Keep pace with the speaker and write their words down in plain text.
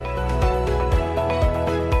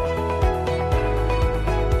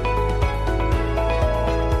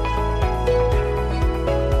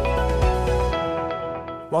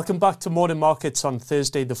Welcome back to Morning Markets on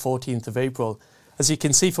Thursday the 14th of April. As you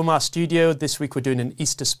can see from our studio, this week we're doing an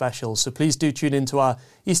Easter special, so please do tune into our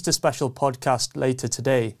Easter special podcast later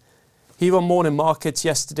today. Here on Morning Markets,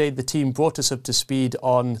 yesterday the team brought us up to speed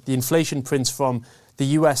on the inflation prints from the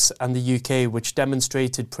US and the UK, which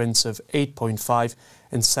demonstrated prints of 8.5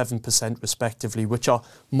 and 7% respectively, which are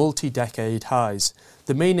multi-decade highs.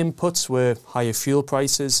 The main inputs were higher fuel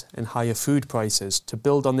prices and higher food prices. To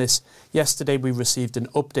build on this, yesterday we received an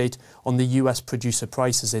update on the US Producer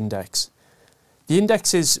Prices Index. The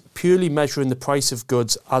index is purely measuring the price of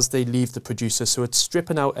goods as they leave the producer, so it's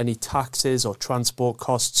stripping out any taxes or transport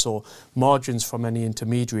costs or margins from any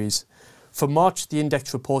intermediaries. For March, the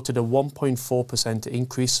index reported a 1.4%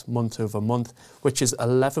 increase month over month, which is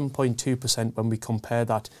 11.2% when we compare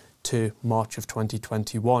that to March of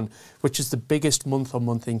 2021, which is the biggest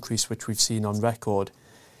month-on-month increase which we've seen on record.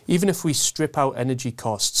 Even if we strip out energy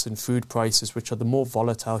costs and food prices, which are the more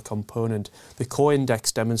volatile component, the core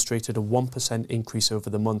index demonstrated a 1% increase over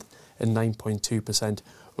the month and 9.2%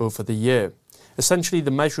 over the year. Essentially,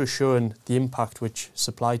 the measure is showing the impact which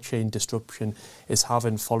supply chain disruption is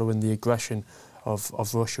having following the aggression of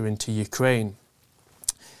Russia into Ukraine.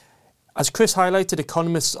 As Chris highlighted,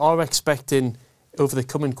 economists are expecting over the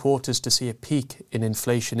coming quarters to see a peak in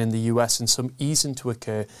inflation in the US and some easing to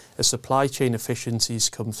occur as supply chain efficiencies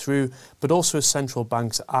come through, but also as central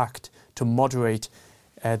banks act to moderate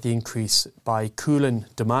the increase by cooling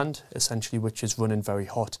demand, essentially, which is running very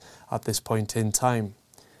hot at this point in time.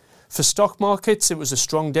 For stock markets, it was a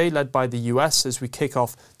strong day led by the US as we kick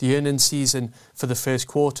off the earnings season for the first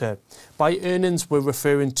quarter. By earnings, we're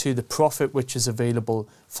referring to the profit which is available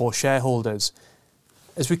for shareholders.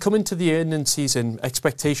 As we come into the earnings season,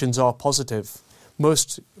 expectations are positive.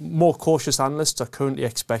 Most more cautious analysts are currently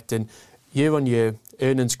expecting year-on-year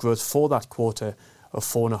earnings growth for that quarter of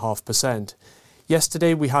 4.5%.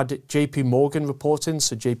 Yesterday, we had JP Morgan reporting,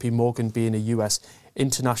 so JP Morgan being a US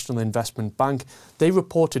international investment bank. They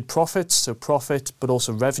reported profits, so profit, but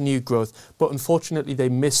also revenue growth, but unfortunately they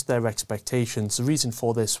missed their expectations. The reason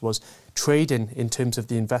for this was trading in terms of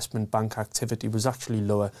the investment bank activity was actually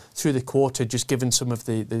lower through the quarter, just given some of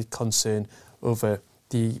the concern over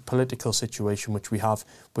the political situation which we have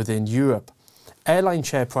within Europe. Airline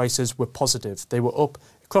share prices were positive. They were up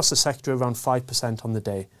across the sector around 5% on the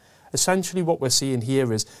day. Essentially what we're seeing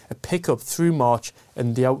here is a pickup through March,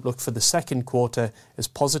 and the outlook for the second quarter is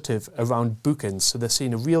positive around bookings. So they're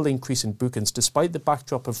seeing a real increase in bookings. Despite the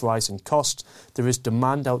backdrop of rising costs, there is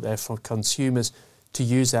demand out there for consumers to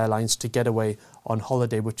use airlines to get away on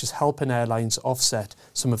holiday, which is helping airlines offset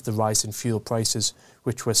some of the rise in fuel prices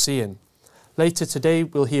which we're seeing. Later today,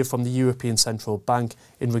 we'll hear from the European Central Bank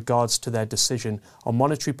in regards to their decision on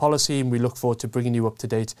monetary policy, and we look forward to bringing you up to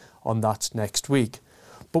date on that next week.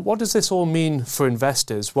 But what does this all mean for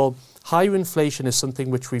investors? Well, higher inflation is something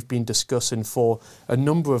which we've been discussing for a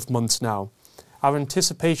number of months now. Our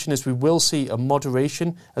anticipation is we will see a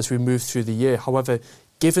moderation as we move through the year. However,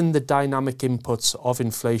 given the dynamic inputs of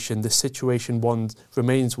inflation, the situation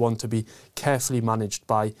remains one to be carefully managed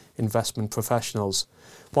by investment professionals.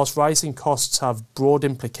 Whilst rising costs have broad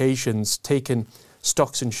implications, taking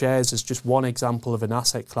stocks and shares as just one example of an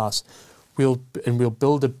asset class, we'll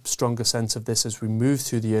build a stronger sense of this as we move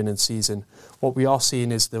through the earnings season. What we are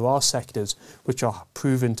seeing is there are sectors which are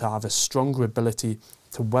proven to have a stronger ability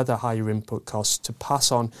to weather higher input costs, to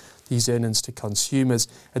pass on these earnings to consumers,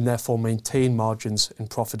 and therefore maintain margins and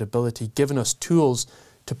profitability, giving us tools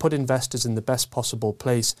to put investors in the best possible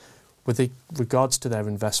place with regards to their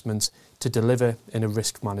investments to deliver in a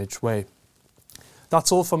risk-managed way.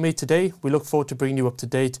 That's all from me today. We look forward to bringing you up to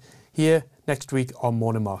date here next week on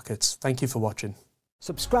Morning Markets. Thank you for watching.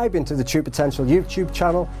 Subscribing to the True Potential YouTube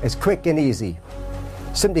channel is quick and easy.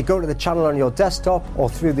 Simply go to the channel on your desktop or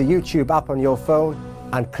through the YouTube app on your phone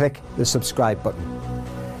and click the subscribe button.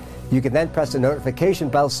 You can then press the notification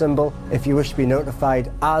bell symbol if you wish to be notified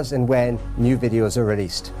as and when new videos are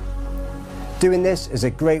released. Doing this is a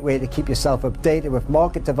great way to keep yourself updated with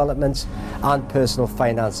market developments and personal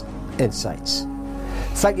finance insights.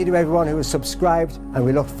 Thank you to everyone who has subscribed, and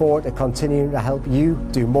we look forward to continuing to help you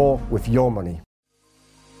do more with your money.